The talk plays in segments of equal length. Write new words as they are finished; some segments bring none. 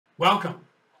Welcome.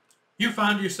 You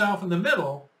found yourself in the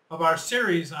middle of our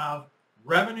series of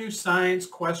revenue science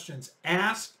questions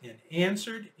asked and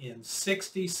answered in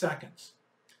 60 seconds.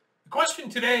 The question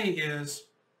today is,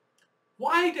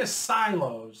 why do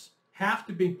silos have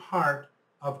to be part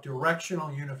of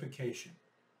directional unification?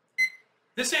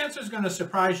 This answer is going to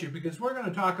surprise you because we're going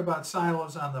to talk about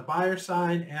silos on the buyer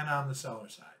side and on the seller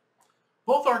side.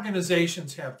 Both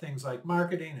organizations have things like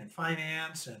marketing and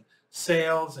finance and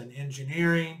sales and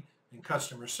engineering and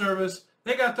customer service.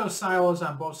 They got those silos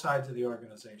on both sides of the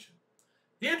organization.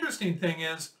 The interesting thing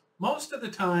is, most of the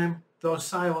time, those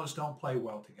silos don't play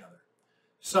well together.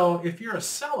 So if you're a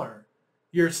seller,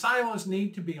 your silos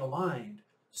need to be aligned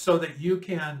so that you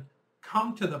can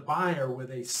come to the buyer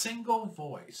with a single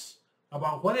voice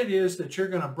about what it is that you're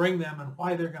going to bring them and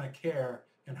why they're going to care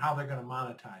and how they're going to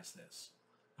monetize this.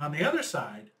 On the other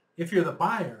side, if you're the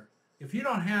buyer, if you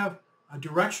don't have a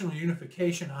directional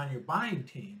unification on your buying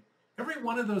team, every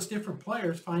one of those different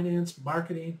players, finance,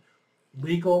 marketing,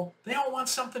 legal, they all want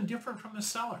something different from the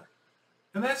seller.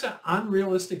 And that's an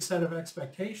unrealistic set of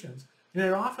expectations. And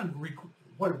it often,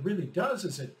 what it really does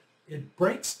is it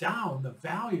breaks down the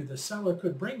value the seller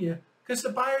could bring you because the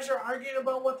buyers are arguing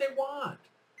about what they want.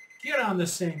 Get on the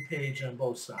same page on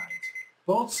both sides.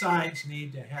 Both sides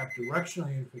need to have directional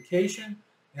unification,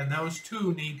 and those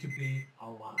two need to be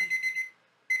aligned.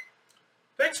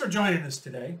 Thanks for joining us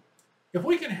today. If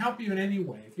we can help you in any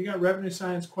way, if you got revenue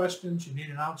science questions, you need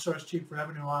an outsourced chief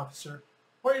revenue officer,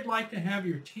 or you'd like to have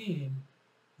your team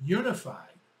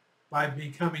unified by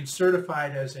becoming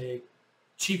certified as a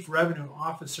chief revenue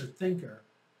officer thinker,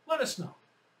 let us know.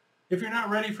 If you're not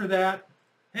ready for that,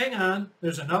 hang on.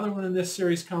 There's another one in this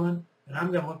series coming, and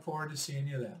I'm going to look forward to seeing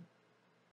you then.